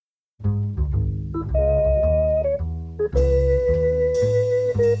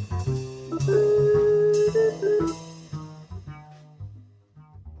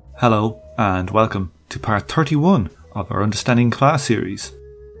Hello and welcome to part 31 of our Understanding Class series.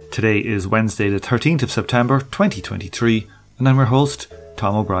 Today is Wednesday the 13th of September 2023 and I'm your host,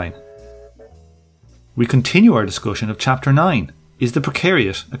 Tom O'Brien. We continue our discussion of Chapter 9, Is the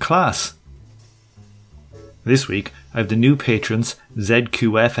Precariat a Class? This week I have the new patrons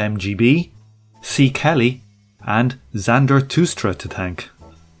ZQFMGB, C. Kelly and Xander Tustra to thank.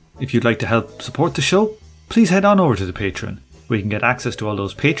 If you'd like to help support the show, please head on over to the Patreon, where you can get access to all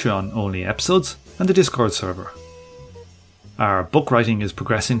those Patreon-only episodes and the Discord server. Our book writing is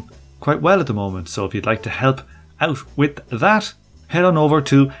progressing quite well at the moment, so if you'd like to help out with that, head on over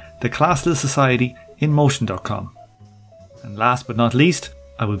to the Classless Society in Motion.com. And last but not least,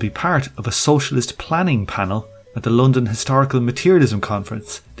 I will be part of a socialist planning panel at the London Historical Materialism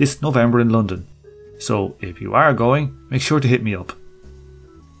Conference this November in London. So if you are going, make sure to hit me up.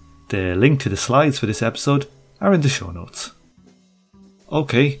 The link to the slides for this episode are in the show notes.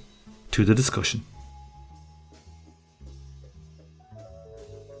 Okay, to the discussion.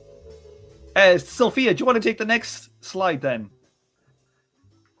 Sophia, do you want to take the next slide then?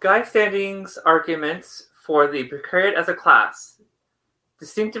 Guy Standing's arguments for the precariat as a class.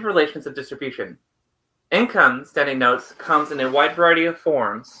 Distinctive relations of distribution. Income, Standing notes, comes in a wide variety of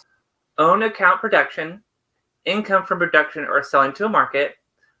forms. Own account production, income from production or selling to a market,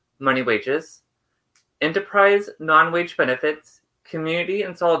 money wages, enterprise non-wage benefits, community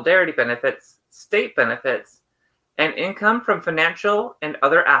and solidarity benefits, state benefits, and income from financial and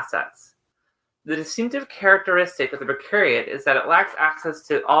other assets. The distinctive characteristic of the precariat is that it lacks access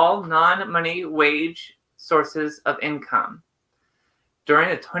to all non-money wage sources of income. During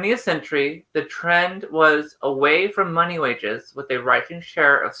the 20th century, the trend was away from money wages, with a rising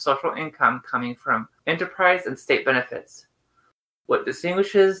share of social income coming from enterprise and state benefits. What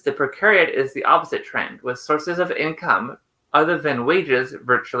distinguishes the precariat is the opposite trend, with sources of income other than wages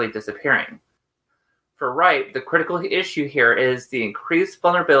virtually disappearing. For Wright, the critical issue here is the increased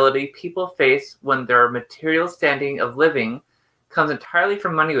vulnerability people face when their material standing of living comes entirely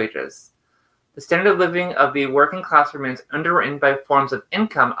from money wages. The standard of living of the working class remains underwritten by forms of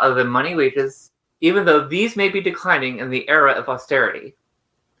income other than money wages, even though these may be declining in the era of austerity.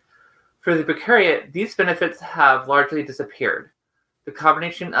 For the precariat, these benefits have largely disappeared. The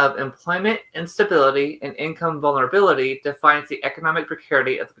combination of employment instability and income vulnerability defines the economic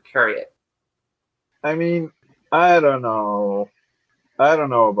precarity of the precariat. I mean, I don't know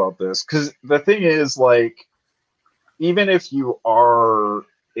about this, because the thing is, like, even if you are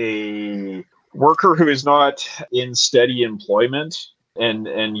a worker who is not in steady employment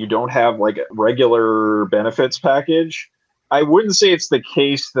and you don't have like a regular benefits package, I wouldn't say it's the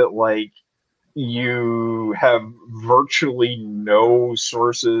case that like you have virtually no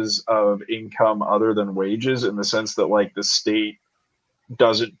sources of income other than wages, in the sense that like the state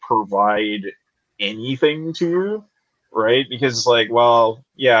doesn't provide anything to you, right? Because it's like, well,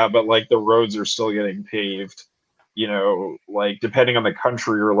 yeah, but like the roads are still getting paved. You know, like depending on the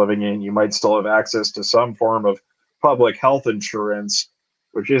country you're living in, you might still have access to some form of public health insurance,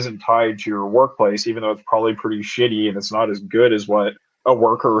 which isn't tied to your workplace, even though it's probably pretty shitty and it's not as good as what a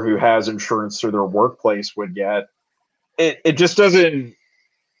worker who has insurance through their workplace would get. It just doesn't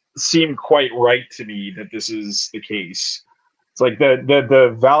seem quite right to me that this is the case. It's like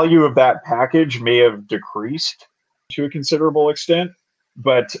the value of that package may have decreased to a considerable extent,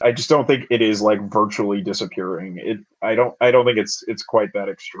 but I just don't think it is like virtually disappearing. I don't think it's quite that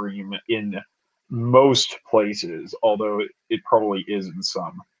extreme in most places, although it probably is in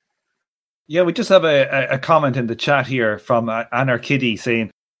some. Yeah, we just have a comment in the chat here from Anarchiddy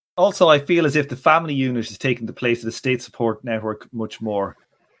saying, also I feel as if the family unit is taking the place of the state support network much more.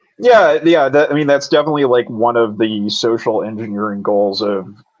 Yeah. I mean, that's definitely like one of the social engineering goals of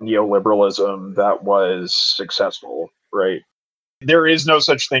neoliberalism that was successful, right? There is no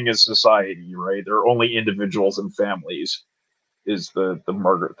such thing as society, right? There are only individuals and families, is the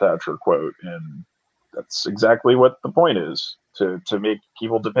Margaret Thatcher quote. And that's exactly what the point is, to make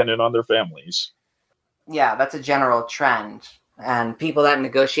people dependent on their families. Yeah, that's a general trend. And people that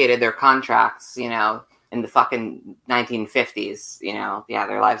negotiated their contracts, you know, in the fucking 1950s, you know, yeah,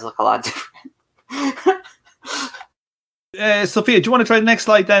 their lives look a lot different. Sophia, do you want to try the next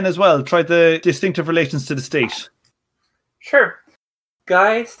slide then as well? Try the distinctive relations to the state. Sure.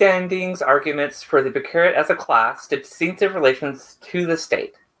 Guy Standing's arguments for the precariat as a class to distinctive relations to the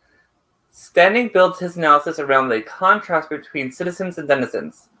state. Standing builds his analysis around the contrast between citizens and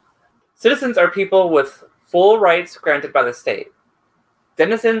denizens. Citizens are people with full rights granted by the state.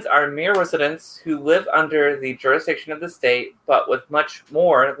 Denizens are mere residents who live under the jurisdiction of the state, but with much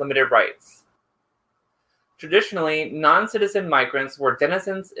more limited rights. Traditionally, non-citizen migrants were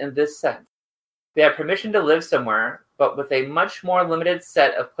denizens in this sense. They had permission to live somewhere, but with a much more limited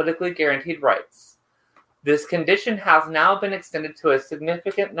set of politically guaranteed rights. This condition has now been extended to a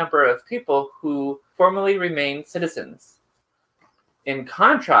significant number of people who formerly remain citizens. In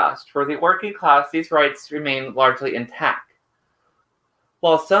contrast, for the working class, these rights remain largely intact.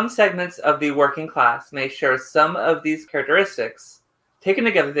 While some segments of the working class may share some of these characteristics, taken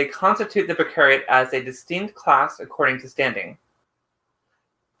together they constitute the precariat as a distinct class according to standing.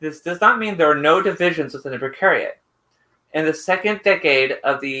 This does not mean there are no divisions within the precariat. In the second decade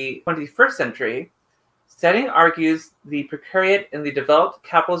of the 21st century, Standing argues the precariat in the developed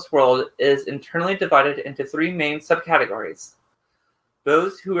capitalist world is internally divided into three main subcategories.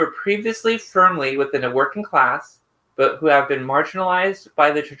 Those who were previously firmly within a working class, but who have been marginalized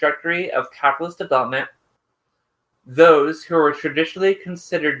by the trajectory of capitalist development, those who were traditionally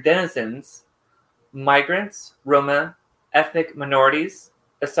considered denizens, migrants, Roma, ethnic minorities,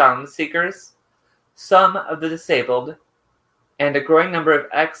 asylum seekers, some of the disabled, and a growing number of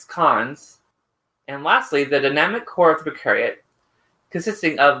ex-cons, and lastly, the dynamic core of the precariat,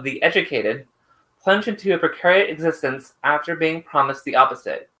 consisting of the educated, plunge into a precariat existence after being promised the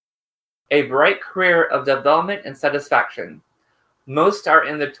opposite, a bright career of development and satisfaction. Most are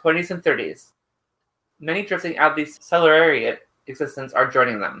in their 20s and 30s. Many drifting out of the salariat existence are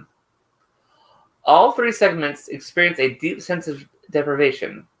joining them. All three segments experience a deep sense of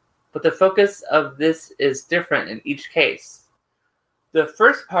deprivation, but the focus of this is different in each case. The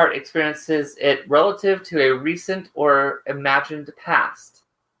first part experiences it relative to a recent or imagined past.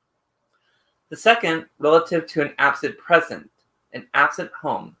 The second, relative to an absent present, an absent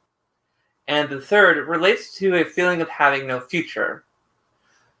home. And the third relates to a feeling of having no future.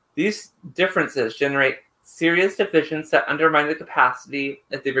 These differences generate serious divisions that undermine the capacity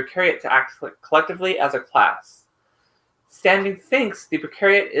of the precariat to act collectively as a class. Standing thinks the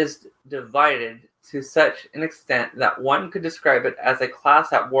precariat is divided to such an extent that one could describe it as a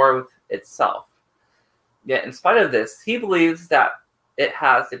class at war with itself. Yet, in spite of this, he believes that it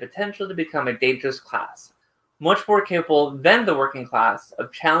has the potential to become a dangerous class, much more capable than the working class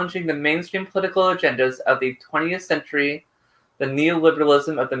of challenging the mainstream political agendas of the 20th century, the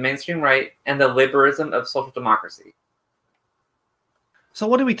neoliberalism of the mainstream right, and the laborism of social democracy. So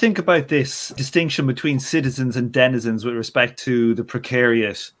what do we think about this distinction between citizens and denizens with respect to the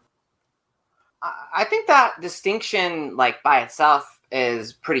precariat? I think that distinction, like, by itself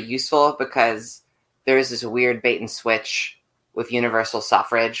is pretty useful because there's this weird bait and switch with universal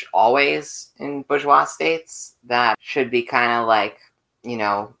suffrage always in bourgeois states that should be kind of like, you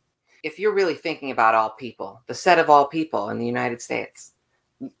know, if you're really thinking about all people, the set of all people in the United States,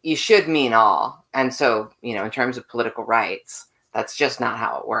 you should mean all. And so, you know, in terms of political rights, that's just not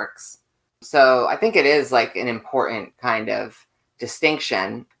how it works. So I think it is like an important kind of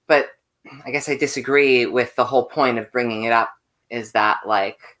distinction, but I guess I disagree with the whole point of bringing it up is that,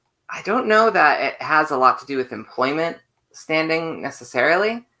 like, I don't know that it has a lot to do with employment standing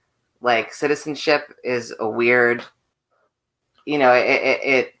necessarily. Like, citizenship is a weird, you know,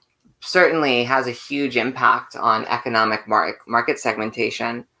 it certainly has a huge impact on economic market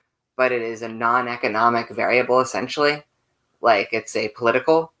segmentation, but it is a non-economic variable, essentially. Like, it's a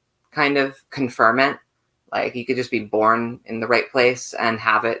political kind of conferment. Like, you could just be born in the right place and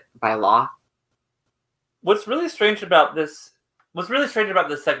have it by law. What's really strange about this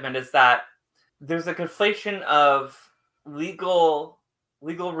segment is that there's a conflation of legal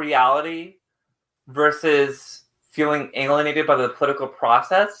reality versus feeling alienated by the political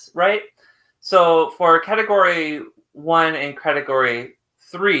process, right? So for category 1 and category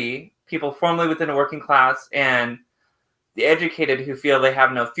 3, people formerly within a working class and the educated who feel they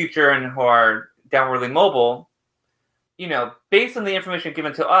have no future and who are downwardly mobile, you know, based on the information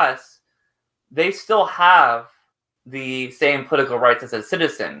given to us, they still have the same political rights as a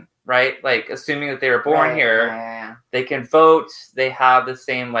citizen, right? Like, assuming that they were born here, they can vote, they have the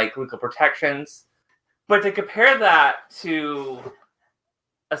same, like, legal protections. But to compare that to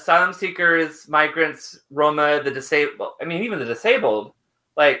asylum seekers, migrants, Roma, the disabled, I mean, even the disabled,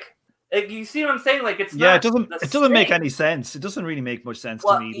 like you see what I'm saying? Like, it's not. It doesn't make any sense. It doesn't really make much sense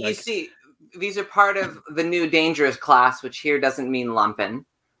to me. You see, these are part of the new dangerous class, which here doesn't mean lumpen,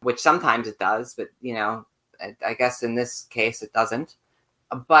 which sometimes it does, but, you know, I guess in this case it doesn't.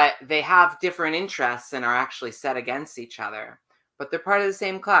 But they have different interests and are actually set against each other. But they're part of the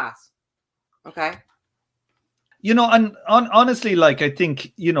same class. Okay. You know, and honestly, like, I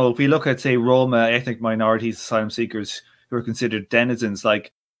think, you know, if we look at, say, Roma, ethnic minorities, asylum seekers who are considered denizens,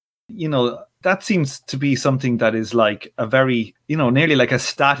 like, you know, that seems to be something that is like a very, you know, nearly like a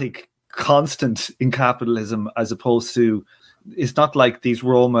static constant in capitalism, as opposed to, it's not like these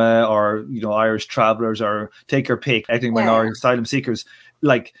Roma or, you know, Irish travelers or take your pick, ethnic minority asylum seekers.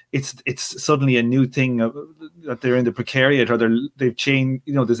 Like it's suddenly a new thing that they're in the precariat, or they've changed.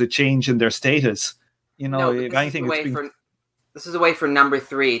 You know, there's a change in their status. You know, if anything, this is a way for number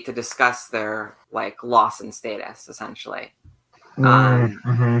 3 to discuss their like loss in status, essentially.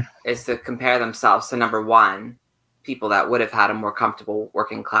 Is to compare themselves to number 1, people that would have had a more comfortable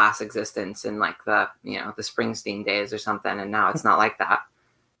working class existence in like the, you know, the Springsteen days or something, and now it's not like that.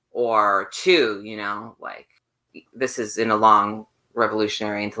 Or 2, you know, like this is in a long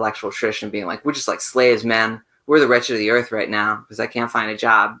revolutionary intellectual tradition, being like, we're just like slaves, man. We're the rich of the earth right now because I can't find a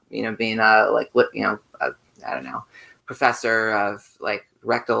job, you know, being I don't know, professor of like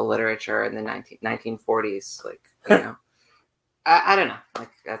rectal literature in the 1940s, like, you know. I don't know, like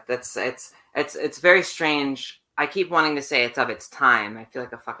it's very strange. I keep wanting to say it's of its time. I feel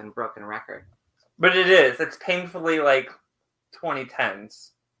like a fucking broken record, but it is. It's painfully like 2010s.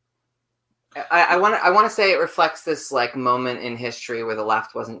 I want to say it reflects this like moment in history where the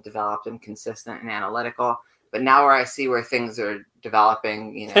left wasn't developed and consistent and analytical, but now where I see where things are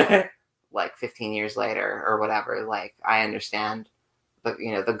developing, you know, like 15 years later or whatever, like I understand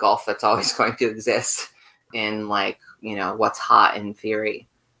the gulf that's always going to exist in like, you know, what's hot in theory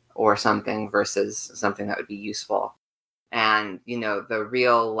or something versus something that would be useful. And, you know, the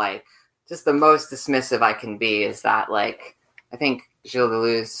real, like, just the most dismissive I can be is that, like, I think Gilles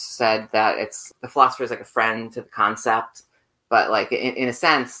Deleuze said that it's the philosopher is like a friend to the concept, but like in a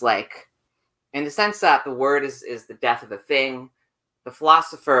sense, like in the sense that the word is the death of the thing, the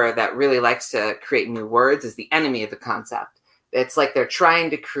philosopher that really likes to create new words is the enemy of the concept. It's like they're trying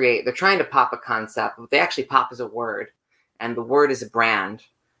to pop a concept, but they actually pop as a word, and the word is a brand,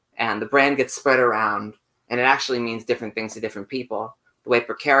 and the brand gets spread around, and it actually means different things to different people. The way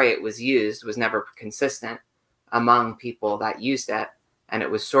precariat was used was never consistent among people that used it, and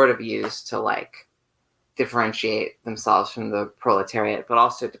it was sort of used to like differentiate themselves from the proletariat, but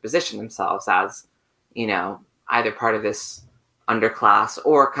also to position themselves as, you know, either part of this underclass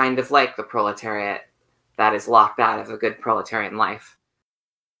or kind of like the proletariat that is locked out of a good proletarian life.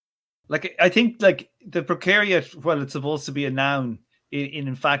 Like, I think like the precariat, well, it's supposed to be a noun,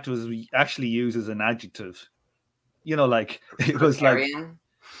 in fact was actually used as an adjective. You know, like it was Precarian?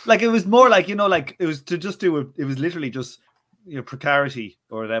 like it was more like, you know, like it was to just do it. It was literally just, you know, precarity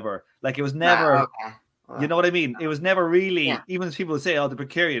or whatever. Like it was never, okay. Well, you know what I mean? It was never really, even as people would say, oh, the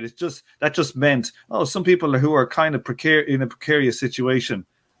precariat, it's just, that just meant, oh, some people who are kind of in a precarious situation,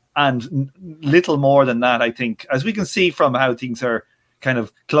 and little more than that, I think, as we can see from how things are kind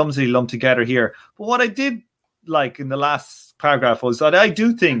of clumsily lumped together here. But what I did like in the last paragraph was that I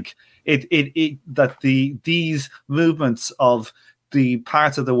do think that these movements of the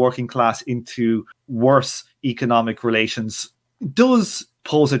parts of the working class into worse economic relations does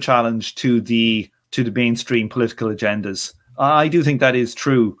pose a challenge to the mainstream political agendas. I do think that is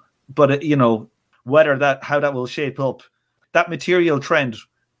true, but you know, how that will shape up, that material trend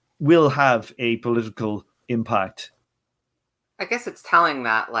will have a political impact. I guess it's telling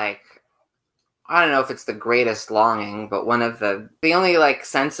that, like, I don't know if it's the greatest longing, but one of the only like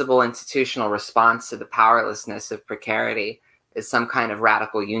sensible institutional response to the powerlessness of precarity is some kind of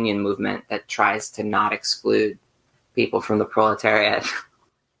radical union movement that tries to not exclude people from the proletariat.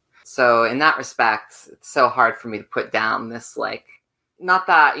 So in that respect, it's so hard for me to put down this, like, not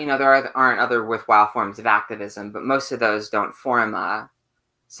that, you know, there aren't other worthwhile forms of activism, but most of those don't form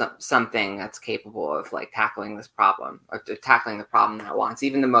something that's capable of like tackling this problem, or tackling the problem at once.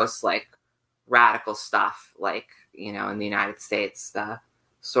 Even the most like radical stuff, like, you know, in the United States, the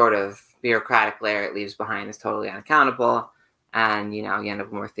sort of bureaucratic layer it leaves behind is totally unaccountable, and you know, you end up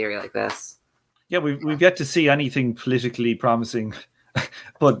with more theory like this. Yeah, we've yet to see anything politically promising,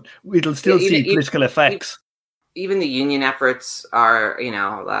 but it'll still see political effects. Even the union efforts are, you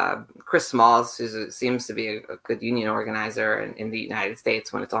know, Chris Smalls, who seems to be a good union organizer in the United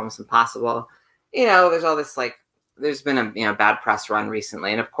States when it's almost impossible. You know, there's all this, like, there's been a bad press run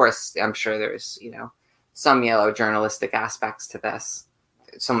recently. And of course, I'm sure there's, you know, some yellow journalistic aspects to this.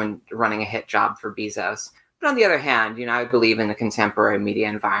 Someone running a hit job for Bezos. But on the other hand, you know, I believe in the contemporary media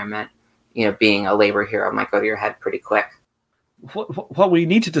environment, you know, being a labor hero might go to your head pretty quick. What we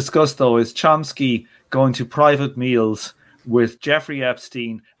need to discuss, though, is Chomsky going to private meals with Jeffrey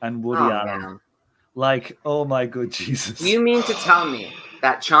Epstein and Woody Allen. Man. Like, oh my good Jesus. You mean to tell me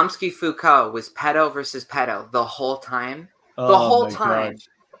that Chomsky Foucault was pedo versus pedo the whole time? The whole time.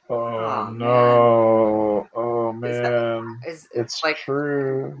 Oh no. Oh man. It's like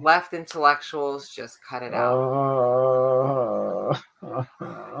true. Left intellectuals just cut it out.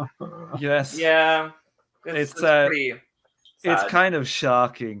 Yes. Yeah. It's pretty it's sad. kind of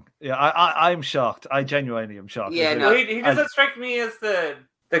shocking. Yeah, I'm shocked. I genuinely am shocked. Yeah, It's no. Well, he doesn't strike me as the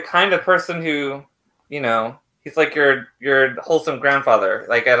kind of person who, he's like your wholesome grandfather.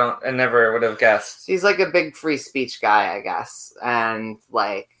 Like I never would have guessed. He's like a big free speech guy, I guess, and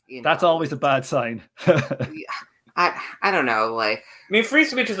like that's always a bad sign. I don't know, like I mean, free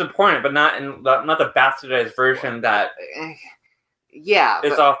speech is important, but not the bastardized version that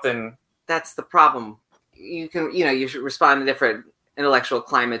is often. That's the problem. You can, you should respond to different intellectual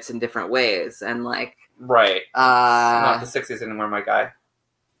climates in different ways, and like right. Not the 60s anymore, my guy.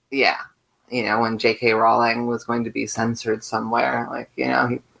 Yeah, when J.K. Rowling was going to be censored somewhere, like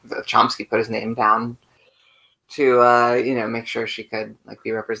Chomsky put his name down to make sure she could like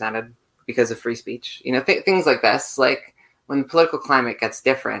be represented because of free speech. Things like this, like when the political climate gets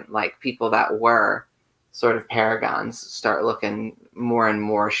different, like people that were sort of paragons start looking more and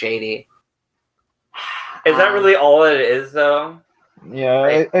more shady. Is that really all it is, though?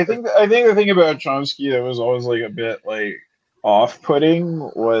 Yeah, I think the thing about Chomsky that was always like a bit like off-putting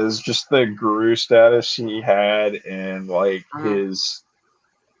was just the guru status he had and like his,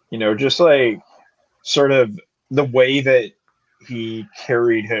 just like sort of the way that he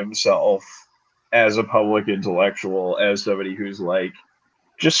carried himself as a public intellectual, as somebody who's like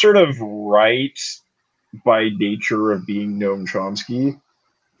just sort of right by nature of being Noam Chomsky.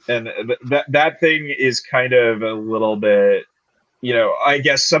 And that thing is kind of a little bit, I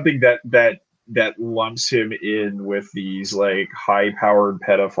guess something that lumps him in with these like high-powered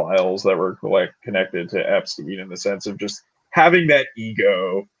pedophiles that were connected to Epstein, in the sense of just having that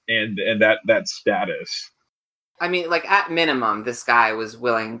ego and that status. I mean, like at minimum, this guy was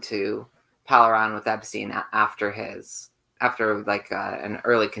willing to pal around with Epstein after like an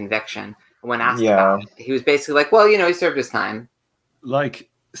early conviction. When asked about it, he was basically like, well, he served his time. Like,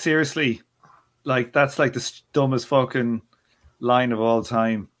 seriously, like that's like the dumbest fucking line of all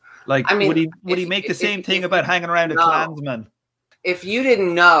time. Like, I mean, would he make the same thing about hanging around a Klansman? If you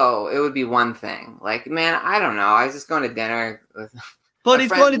didn't know, it would be one thing. Like, man, I don't know. I was just going to dinner with. But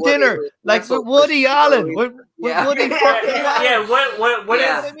he's going to dinner like with Woody Allen. Woody yeah. What?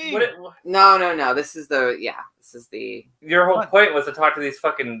 No. This is the. Your whole point was to talk to these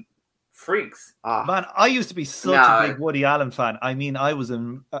fucking freaks. Man, I used to be such a big Woody Allen fan. I mean, I watched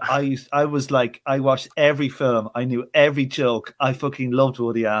every film. I knew every joke. I fucking loved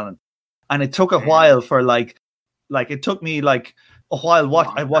Woody Allen. And it took a while for like it took me like a while.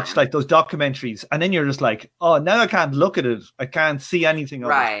 I watched like those documentaries, and then you're just like, oh, now I can't look at it. I can't see anything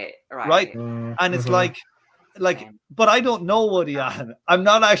of it. Right. And it's like, but I don't know Woody Allen. I'm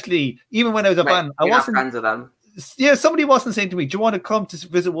not actually, even when I was a fan, I wasn't friends with him. Yeah, somebody wasn't saying to me, do you want to come to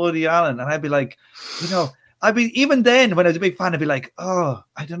visit Woody Allen? And I'd be like, even then when I was a big fan, I'd be like, oh,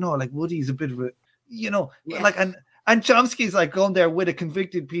 I don't know, like Woody's a bit of a, like, and Chomsky's like going there with a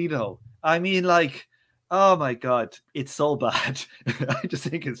convicted pedo. I mean, like, oh my God, it's so bad. I just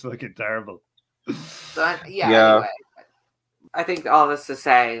think it's fucking terrible. So, anyway, I think all this to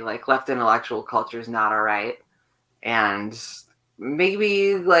say, like, left intellectual culture is not all right. And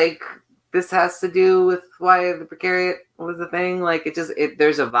maybe, like, this has to do with why the precariat was a thing. Like,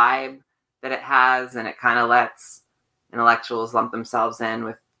 there's a vibe that it has, and it kind of lets intellectuals lump themselves in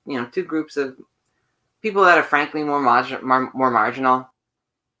with, two groups of people that are frankly more marginal.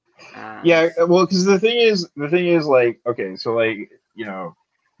 Yeah, well, because the thing is, like, okay, so like,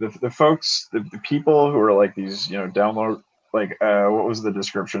 the folks, the people who are like these, download, like, what was the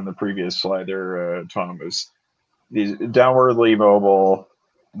description in the previous slide there, Tom? Was these downwardly mobile,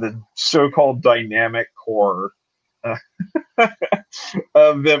 the so-called dynamic core of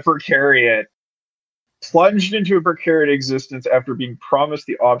the precariat, plunged into a precariat existence after being promised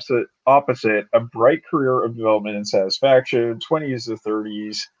the opposite, a bright career of development and satisfaction, 20s to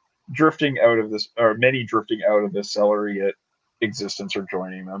 30s, drifting out of this, or many drifting out of this salariate existence or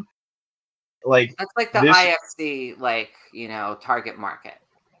joining them. Like, that's like the IFC, like, target market.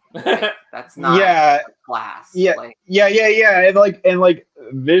 Like, that's not class. Yeah, like, yeah. And like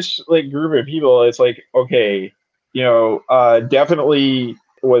this like group of people, it's like, okay, definitely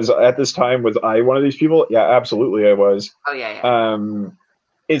was at this time, was I one of these people? Yeah, absolutely I was. Oh yeah.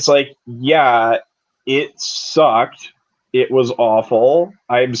 It's like, yeah, it sucked. It was awful.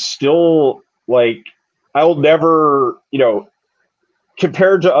 I'm still like, I'll never,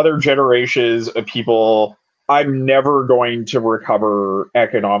 compared to other generations of people, I'm never going to recover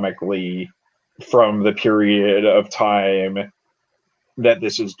economically from the period of time that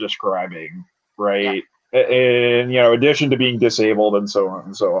this is describing, right? Yeah. And, addition to being disabled and so on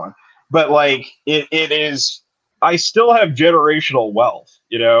and so on. But like, it is, I still have generational wealth,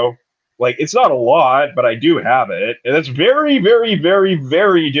 Like, it's not a lot, but I do have it. And it's very, very, very,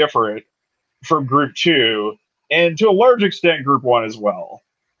 very different from Group 2, and to a large extent, Group 1 as well.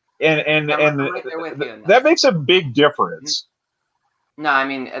 And right there with you. That makes a big difference. No, I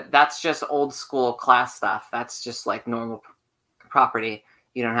mean, that's just old school class stuff. That's just like normal property.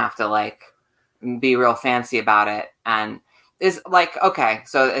 You don't have to like be real fancy about it. And is like, okay,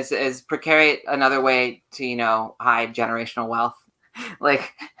 so is precariat another way to, you know, hide generational wealth?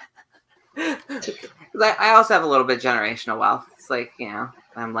 Like, I also have a little bit of generational wealth. It's like, you know,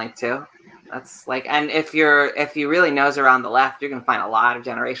 I'm like too. That's like, and if you really nose around the left, you're gonna find a lot of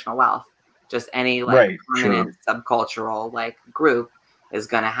generational wealth. Just any like permanent subcultural like group is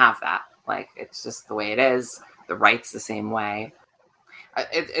gonna have that. Like, it's just the way it is. The right's the same way.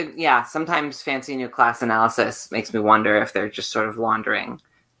 Yeah. Sometimes fancy new class analysis makes me wonder if they're just sort of laundering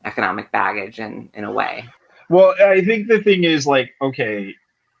economic baggage in a way. Well, I think the thing is, like, okay,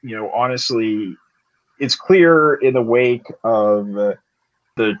 you know, honestly, it's clear in the wake of the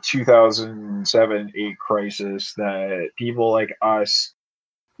 2007-8 crisis that people like us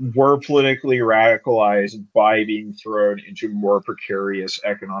were politically radicalized by being thrown into a more precarious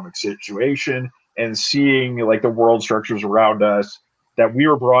economic situation and seeing like the world structures around us that we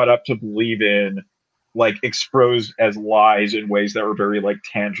were brought up to believe in, like, exposed as lies in ways that were very like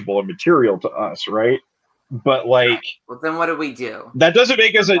tangible and material to us, right? But like, well, then what do we do? That doesn't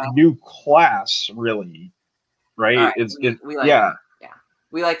make us a new class, really, right?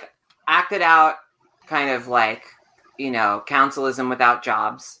 We like acted out kind of like, you know, councilism without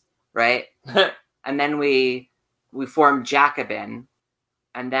jobs, right? And then we formed Jacobin,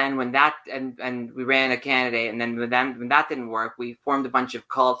 and then when that and we ran a candidate, and then when that didn't work, we formed a bunch of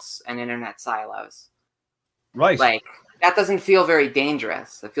cults and internet silos. Right. Like, that doesn't feel very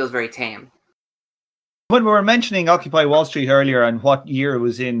dangerous. It feels very tame. When we were mentioning Occupy Wall Street earlier and what year it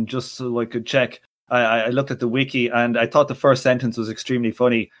was in, just so I could check, I looked at the wiki and I thought the first sentence was extremely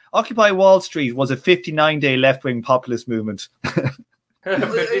funny. Occupy Wall Street was a 59-day left-wing populist movement.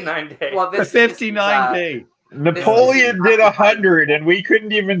 59 days. Well, A 59-day. Napoleon did 100, and we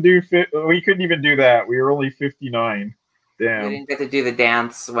couldn't even do that. We were only 59. Damn. We didn't get to do the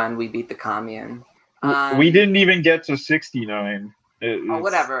dance when we beat the commune. We didn't even get to 69.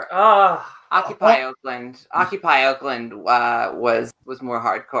 Whatever. Occupy Oakland. Occupy Oakland was more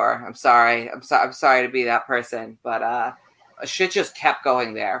hardcore. I'm sorry to be that person, but shit just kept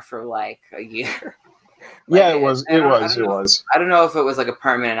going there for like a year. It was. I don't know if it was like a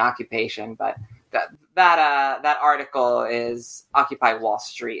permanent occupation, but that article is Occupy Wall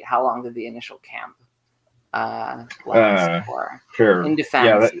Street. How long did the initial camp last for? Sure. In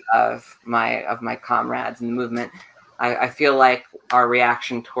defense of my comrades in the movement. I feel like our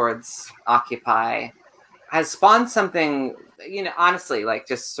reaction towards Occupy has spawned something, you know, honestly, like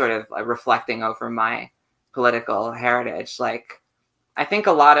just sort of reflecting over my political heritage. Like, I think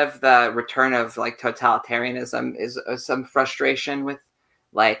a lot of the return of like totalitarianism is some frustration with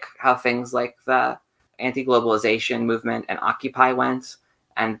like how things like the anti-globalization movement and Occupy went,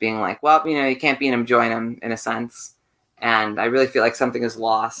 and being like, well, you know, you can't beat them, join them, in a sense. And I really feel like something is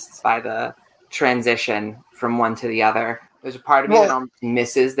lost by the transition from one to the other. There's a part of me that almost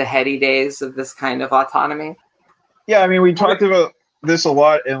misses the heady days of this kind of autonomy. Yeah, I mean, we talked about this a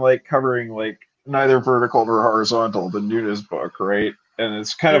lot in like covering like Neither Vertical Nor Horizontal, the Nunes book, right? And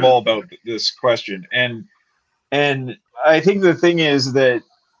it's kind of all about this question. And I think the thing is that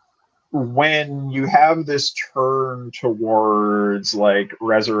when you have this turn towards like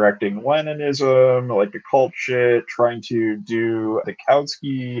resurrecting Leninism, like the cult shit, trying to do the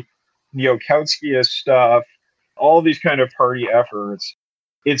neo-Kautskyist stuff, all these kind of party efforts,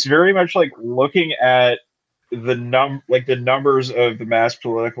 it's very much like looking at the numbers of the mass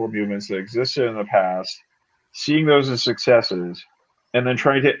political movements that existed in the past, seeing those as successes, and then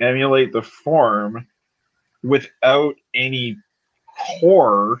trying to emulate the form without any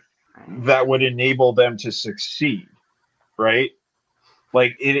core that would enable them to succeed, right?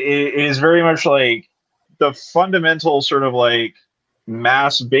 Like, it is very much like the fundamental sort of like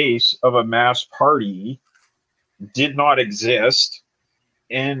mass base of a mass party did not exist,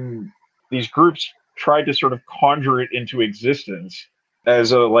 and these groups tried to sort of conjure it into existence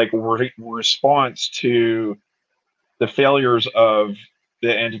as a like response to the failures of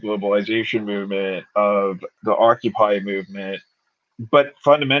the anti-globalization movement, of the Occupy movement. But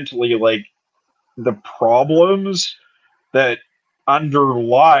fundamentally, like, the problems that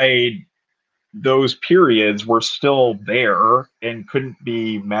underlie those periods were still there and couldn't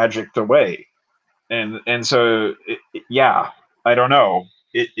be magicked away. And so, I don't know.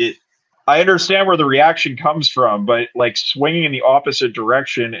 I understand where the reaction comes from, but like swinging in the opposite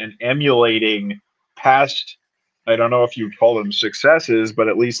direction and emulating past, I don't know if you call them successes, but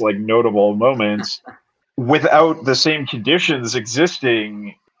at least like notable moments without the same conditions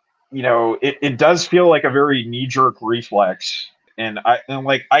existing, it does feel like a very knee jerk reflex.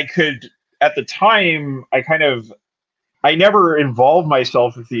 I could at the time, I never involved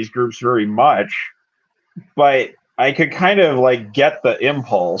myself with these groups very much, but I could kind of like get the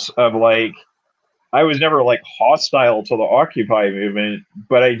impulse of like, I was never like hostile to the Occupy movement,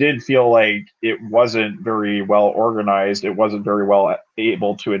 but I did feel like it wasn't very well organized. It wasn't very well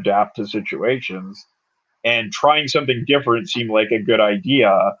able to adapt to situations. And trying something different seemed like a good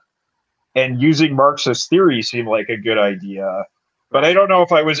idea. And using Marxist theory seemed like a good idea. But I don't know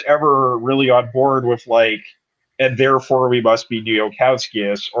if I was ever really on board with like, and therefore we must be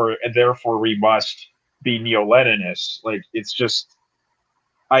neo-Kautskyists, or and therefore we must be neo-Leninists. Like, it's just,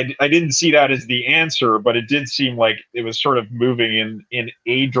 I didn't see that as the answer, but it did seem like it was sort of moving in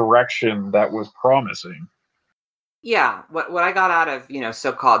a direction that was promising. Yeah, what I got out of,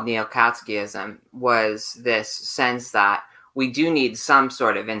 so-called neo-Kautskism was this sense that we do need some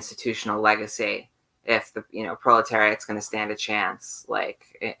sort of institutional legacy if the, proletariat's going to stand a chance.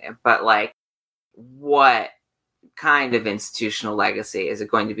 But what kind of institutional legacy? Is it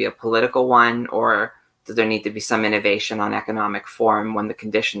going to be a political one, or does there need to be some innovation on economic form when the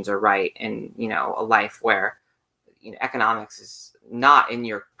conditions are right in, a life where, economics is not in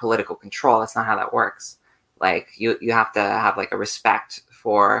your political control? That's not how that works. Like, you have to have like a respect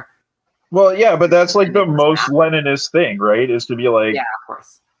for. Well, yeah, but that's like the most Leninist thing, right? Is to be like, yeah, of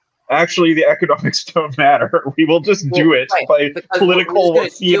course. Actually, the economics don't matter. We will just do it by political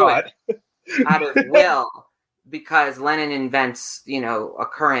fiat. Out of will, because Lenin invents, a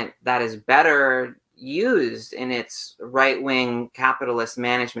current that is better used in its right-wing capitalist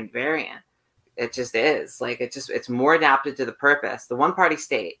management variant. It just is. It's more adapted to the purpose. The one-party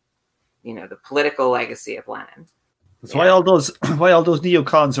state, the political legacy of Lenin. That's why all those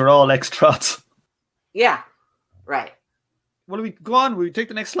neocons are all ex-trots. Yeah, right. Well, we go on. We take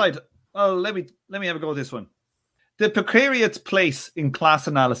the next slide. Oh, let me have a go at this one. The precariat's place in class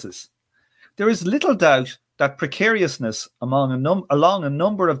analysis. There is little doubt that precariousness along a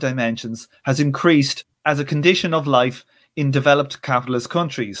number of dimensions has increased as a condition of life in developed capitalist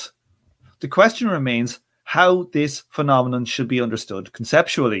countries. The question remains how this phenomenon should be understood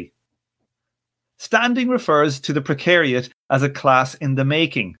conceptually. Standing refers to the precariat as a class in the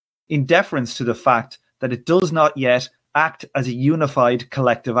making, in deference to the fact that it does not yet act as a unified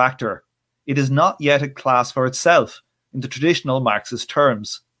collective actor. It is not yet a class for itself, in the traditional Marxist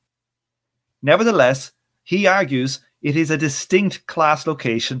terms. Nevertheless, he argues it is a distinct class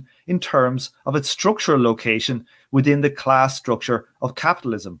location in terms of its structural location within the class structure of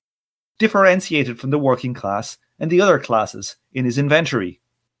capitalism, differentiated from the working class and the other classes in his inventory.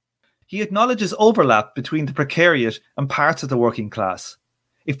 He acknowledges overlap between the precariat and parts of the working class,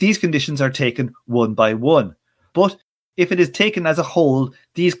 if these conditions are taken one by one. But if it is taken as a whole,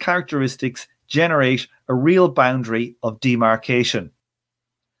 these characteristics generate a real boundary of demarcation.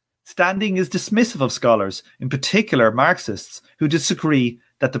 Standing is dismissive of scholars, in particular Marxists, who disagree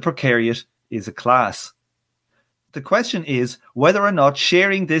that the precariat is a class. The question is whether or not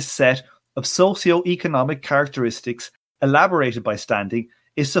sharing this set of socio-economic characteristics elaborated by Standing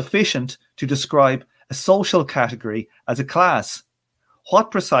is sufficient to describe a social category as a class. What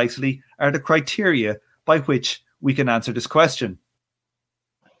precisely are the criteria by which we can answer this question?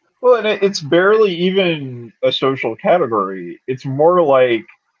 Well, and it's barely even a social category. It's more like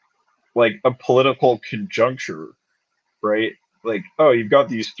a political conjuncture, right? Like, oh, you've got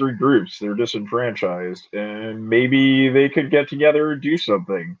these three groups, they're disenfranchised, and maybe they could get together and do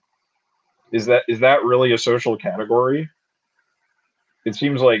something. Is that really a social category? It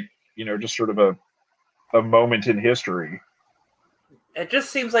seems like, just sort of a moment in history. It just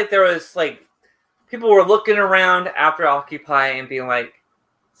seems like there was people were looking around after Occupy and being like,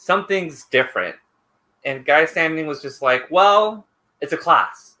 something's different. And Guy Standing was just like, well, it's a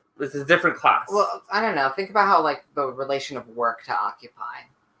class. This is a different class. Well, I don't know. Think about how the relation of work to Occupy.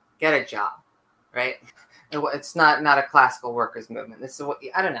 Get a job, right? It's not a classical workers movement. This is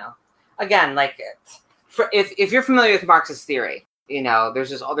I don't know. Again, if you're familiar with Marxist theory,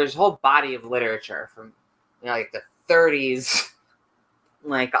 there's a whole body of literature from the 30s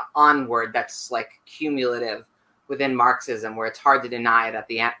onward that's cumulative within Marxism, where it's hard to deny that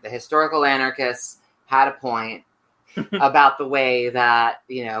the historical anarchists had a point about the way that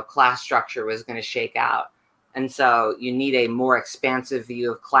class structure was going to shake out. And so you need a more expansive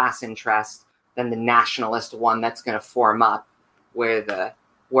view of class interest than the nationalist one that's going to form up, where the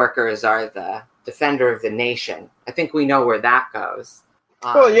workers are the defender of the nation. I think we know where that goes.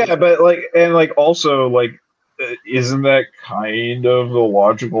 Well, yeah, but also isn't that kind of the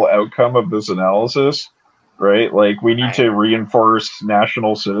logical outcome of this analysis, right? Like, we need to reinforce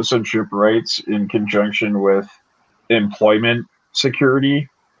national citizenship rights in conjunction with employment security.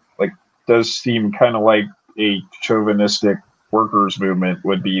 Like, does seem kind of like a chauvinistic workers movement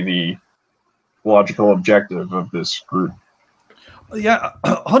would be the logical objective of this group. Yeah,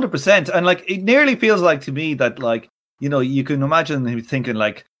 100%. And like, it nearly feels like to me that, like, you know, you can imagine him thinking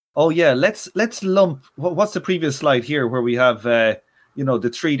like, oh yeah, let's lump. What's the previous slide here where we have, you know, the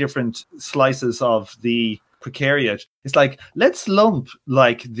three different slices of the precariat? It's like, let's lump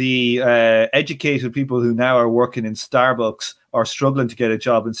like the educated people who now are working in Starbucks or struggling to get a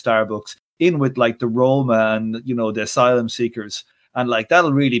job in Starbucks in with like the Roma and, you know, the asylum seekers. And like,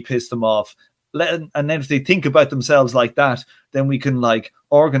 that'll really piss them off. And then if they think about themselves like that, then we can like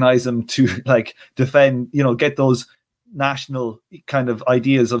organize them to like defend, you know, get those national kind of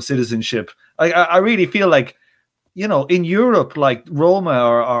ideas of citizenship. I really feel like, you know, in Europe, like Roma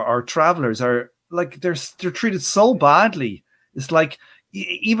or travelers are like, they're treated so badly. It's like,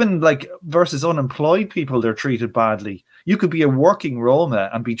 even like versus unemployed people, they're treated badly. You could be a working Roma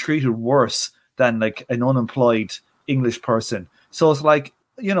and be treated worse than like an unemployed English person. So it's like,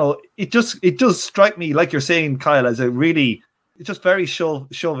 you know, it does strike me, like you're saying, Kyle, as it's just very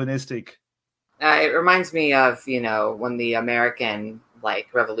chauvinistic. It reminds me of, you know, when the American like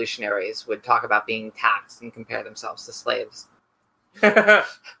revolutionaries would talk about being taxed and compare themselves to slaves.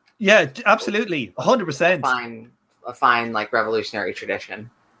 Yeah, absolutely, 100%. A fine like revolutionary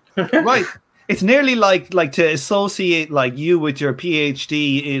tradition. Right. It's nearly like to associate like you with your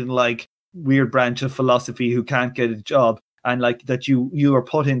PhD in like weird branch of philosophy who can't get a job, and like that you are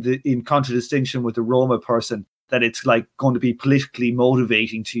put in contradistinction with the Roma person, that it's like going to be politically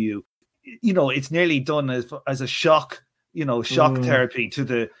motivating to you. You know, it's nearly done as a shock, you know, therapy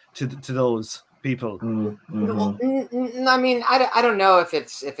to those people. Mm-hmm. I mean, I don't know if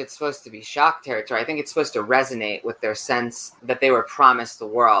it's supposed to be shock territory. I think it's supposed to resonate with their sense that they were promised the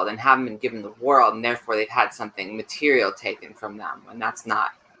world and haven't been given the world, and therefore they've had something material taken from them, and that's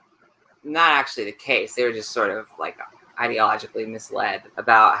not actually the case. They were just sort of like ideologically misled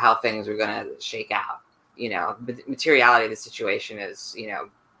about how things were going to shake out. You know, the materiality of the situation is, you know,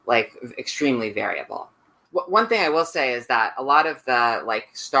 like extremely variable. One thing I will say is that a lot of the like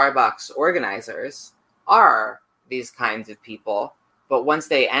Starbucks organizers are these kinds of people, but once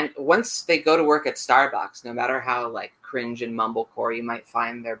they go to work at Starbucks, no matter how like cringe and mumblecore you might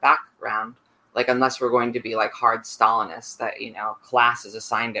find their background, like unless we're going to be like hard Stalinists that, you know, class is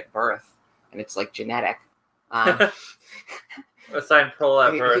assigned at birth and it's like genetic. Assigned prole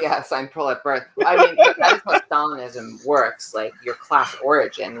at birth. Yeah, assigned prole at birth. I mean, that is how Stalinism works. Like your class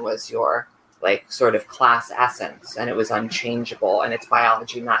origin was your like sort of class essence, and it was unchangeable, and it's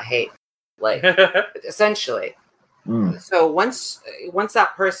biology, not hate. Like essentially. So once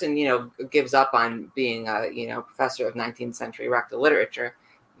that person, you know, gives up on being a, you know, professor of 19th century rectal literature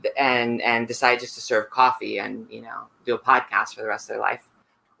and decides just to serve coffee and, you know, do a podcast for the rest of their life,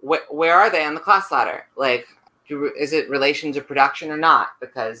 where are they on the class ladder? Like, is it relations of production or not?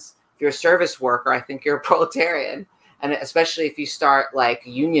 Because if you're a service worker, I think you're a proletarian. And especially if you start like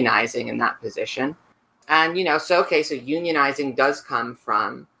unionizing in that position. And, you know, so unionizing does come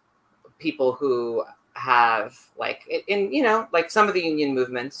from people who have like in, you know, like some of the union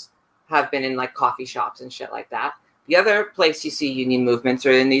movements have been in like coffee shops and shit like that. The other place you see union movements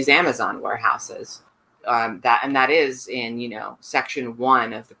are in these Amazon warehouses. That is in, you know, section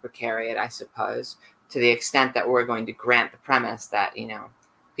 1 of the precariat, I suppose, to the extent that we're going to grant the premise that, you know,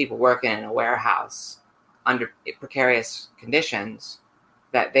 people working in a warehouse under precarious conditions,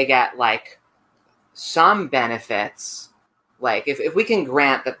 that they get like some benefits. Like if we can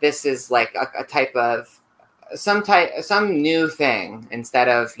grant that this is like a type of some new thing instead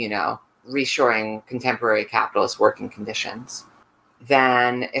of, you know, reshoring contemporary capitalist working conditions,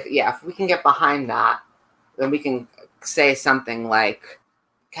 then if we can get behind that, then we can say something like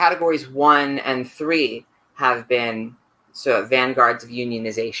categories 1 and 3 have been so vanguards of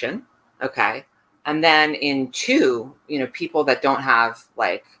unionization. Okay. And then in 2, you know, people that don't have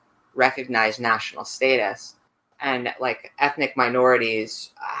like recognized national status and like ethnic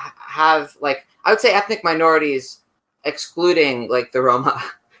minorities have like, I would say ethnic minorities excluding like the Roma,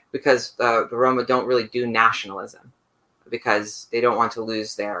 because the Roma don't really do nationalism because they don't want to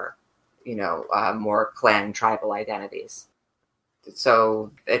lose their, you know, more clan tribal identities.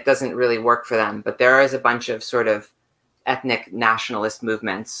 So it doesn't really work for them. But there is a bunch of sort of ethnic nationalist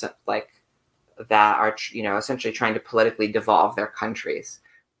movements like that are, you know, essentially trying to politically devolve their countries.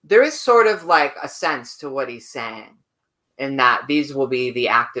 there is sort of like a sense to what he's saying, in that these will be the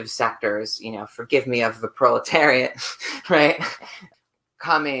active sectors, forgive me of the proletariat, right?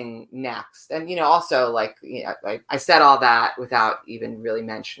 Coming next. And, also like I said all that without even really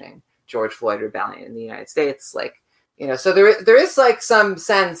mentioning George Floyd rebellion in the United States. Like, so there is like some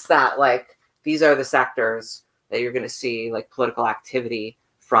sense that like these are the sectors that you're going to see like political activity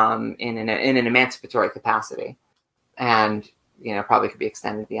from in an emancipatory capacity, and probably could be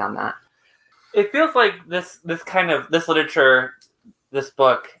extended beyond that. It feels like this literature, this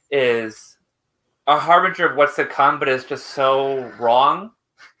book is a harbinger of what's to come, but it's just so wrong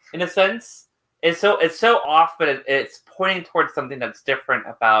in a sense. It's so off, but it's pointing towards something that's different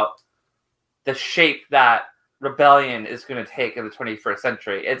about the shape that rebellion is going to take in the 21st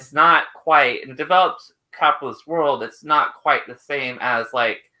century. It's not quite, in a developed capitalist world, it's not quite the same as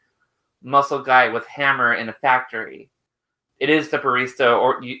like muscle guy with hammer in a factory. It is the barista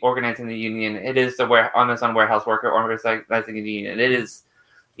organizing the union. It is the Amazon warehouse worker organizing the union. It is,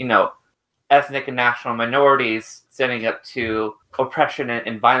 ethnic and national minorities standing up to oppression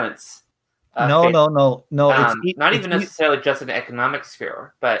and violence. No. Not even necessarily just in the economic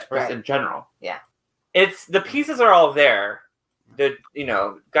sphere, but just in general. Yeah. It's the pieces are all there.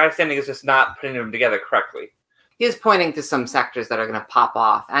 Guy Standing is just not putting them together correctly. He is pointing to some sectors that are going to pop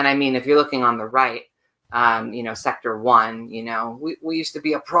off. And I mean, if you're looking on the right, sector 1, we used to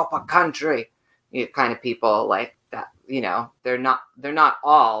be a proper country, kind of people like that, they're not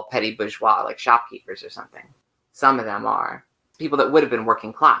all petty bourgeois, like shopkeepers or something. Some of them are people that would have been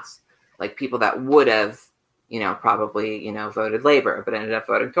working class, like people that would have, probably, voted Labor, but ended up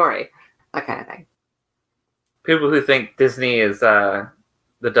voting Tory, that kind of thing. People who think Disney is the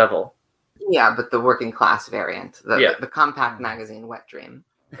devil. Yeah, but the working class variant, the compact magazine wet dream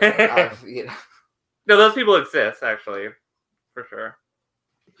of, No, those people exist, actually, for sure.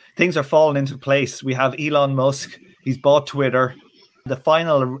 Things are falling into place. We have Elon Musk. He's bought Twitter. The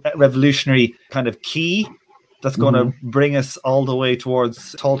final revolutionary kind of key that's going to bring us all the way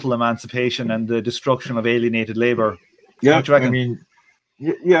towards total emancipation and the destruction of alienated labor. Yeah, what do you reckon? I mean,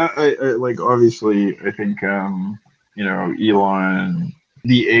 I like, obviously, I think, Elon,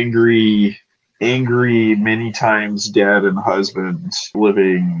 the angry, many times dad and husband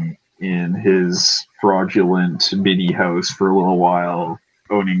living in his fraudulent mini house for a little while,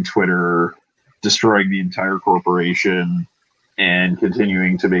 owning Twitter, destroying the entire corporation, and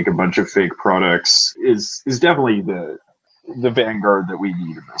continuing to make a bunch of fake products is definitely the vanguard that we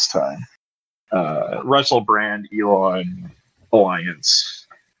need at this time. Russell Brand, Elon alliance.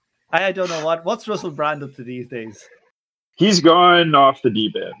 I don't know what's Russell Brand up to these days. He's gone off the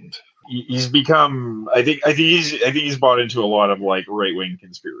deep end. He's become. I think he's bought into a lot of like right-wing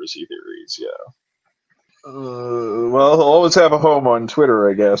conspiracy theories. Yeah. Well, he'll always have a home on Twitter,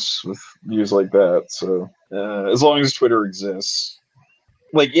 I guess, with views like that. So as long as Twitter exists,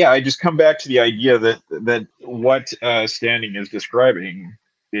 I just come back to the idea that what Standing is describing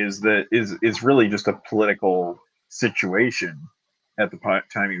is really just a political situation at the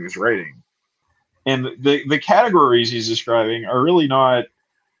time he was writing, and the categories he's describing are really not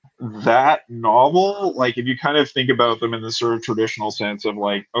that novel. Like, if you kind of think about them in the sort of traditional sense of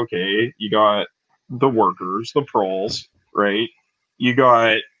like, okay, you got the workers, the proles, right? You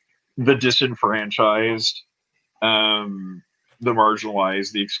got the disenfranchised, the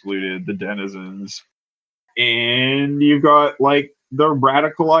marginalized, the excluded, the denizens, and you've got like the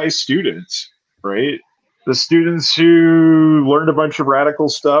radicalized students, right? The students who learned a bunch of radical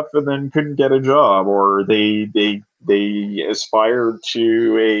stuff and then couldn't get a job, or they aspired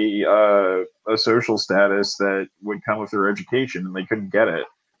to a social status that would come with their education and they couldn't get it.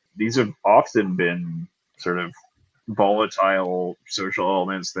 These have often been sort of volatile social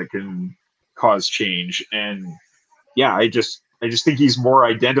elements that can cause change. And yeah, I just think he's more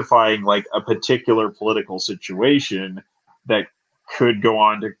identifying like a particular political situation that could go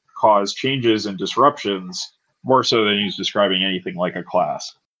on to cause changes and disruptions, more so than he's describing anything like a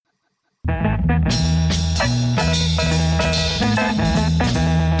class.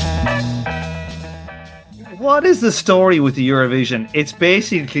 What is the story with the Eurovision? It's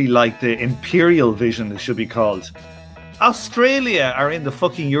basically like the Imperial Vision, it should be called. Australia are in the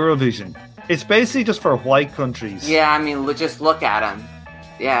fucking Eurovision. It's basically just for white countries. Yeah, I mean, just look at them.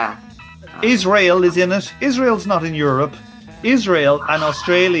 Yeah. Israel is in it. Israel's not in Europe. Israel and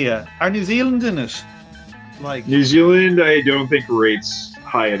Australia. Are New Zealand in it? Like New Zealand, I don't think rates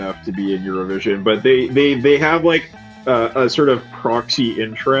high enough to be in Eurovision, but they have like a sort of proxy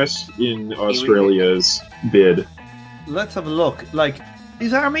interest in Australia's bid. Let's have a look. Like,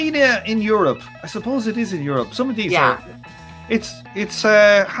 is Armenia in Europe? I suppose it is in Europe. Some of these are. It's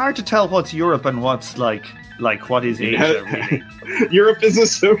hard to tell what's Europe and what's like what is Asia, really. Europe is a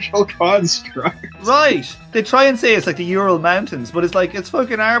social construct. Right. They try and say it's like the Ural Mountains, but it's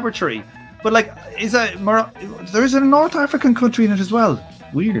fucking arbitrary. But like, there's a North African country in it as well.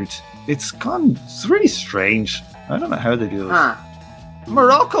 Weird. It's really strange. I don't know how they do it. Huh.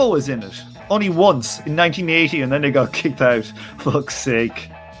 Morocco was in it. Only once in 1980, and then they got kicked out. Fuck's sake.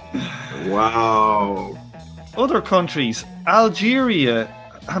 Wow. Other countries, Algeria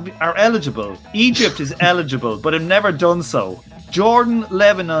are eligible. Egypt is eligible, but have never done so. Jordan,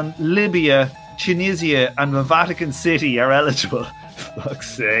 Lebanon, Libya, Tunisia, and the Vatican City are eligible.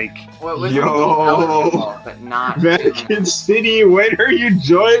 Fuck's sake. Well, it was Yo. eligible, but not. Vatican City, when are you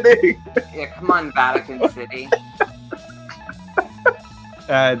joining? Yeah, come on, Vatican City.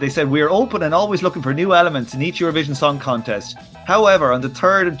 They said, we are open and always looking for new elements in each Eurovision Song Contest. However, on the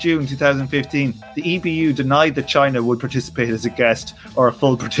 3rd of June 2015, the EBU denied that China would participate as a guest or a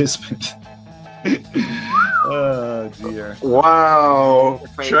full participant. Oh, dear. Wow.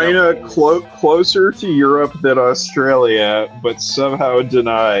 China closer to Europe than Australia, but somehow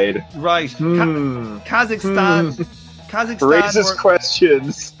denied. Right. Kazakhstan. Racist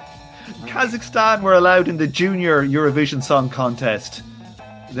questions. Kazakhstan were allowed in the Junior Eurovision Song Contest.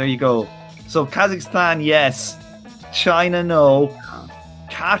 There you go. So Kazakhstan, yes. China, no.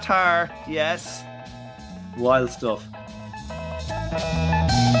 Qatar, yes. Wild stuff.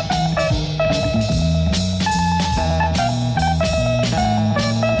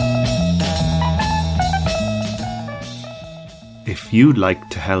 If you'd like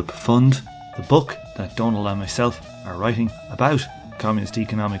to help fund the book that Donald and myself are writing about communist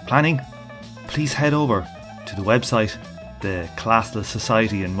economic planning, please head over to the website, the Classless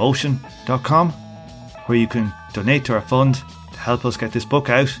Society in Motion.com, where you can donate to our fund to help us get this book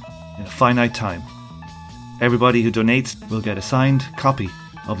out in a finite time. Everybody who donates will get a signed copy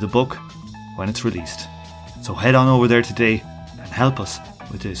of the book when it's released. So head on over there today and help us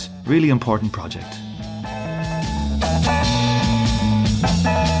with this really important project.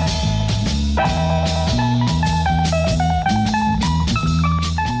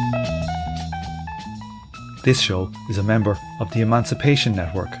 This show is a member of the Emancipation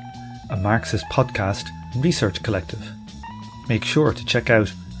Network, a Marxist podcast and research collective. Make sure to check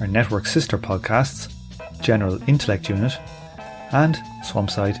out our network sister podcasts, General Intellect Unit and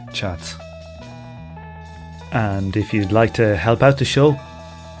Swampside Chats. And if you'd like to help out the show,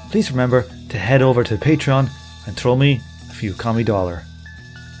 please remember to head over to Patreon and throw me a few commie dollar.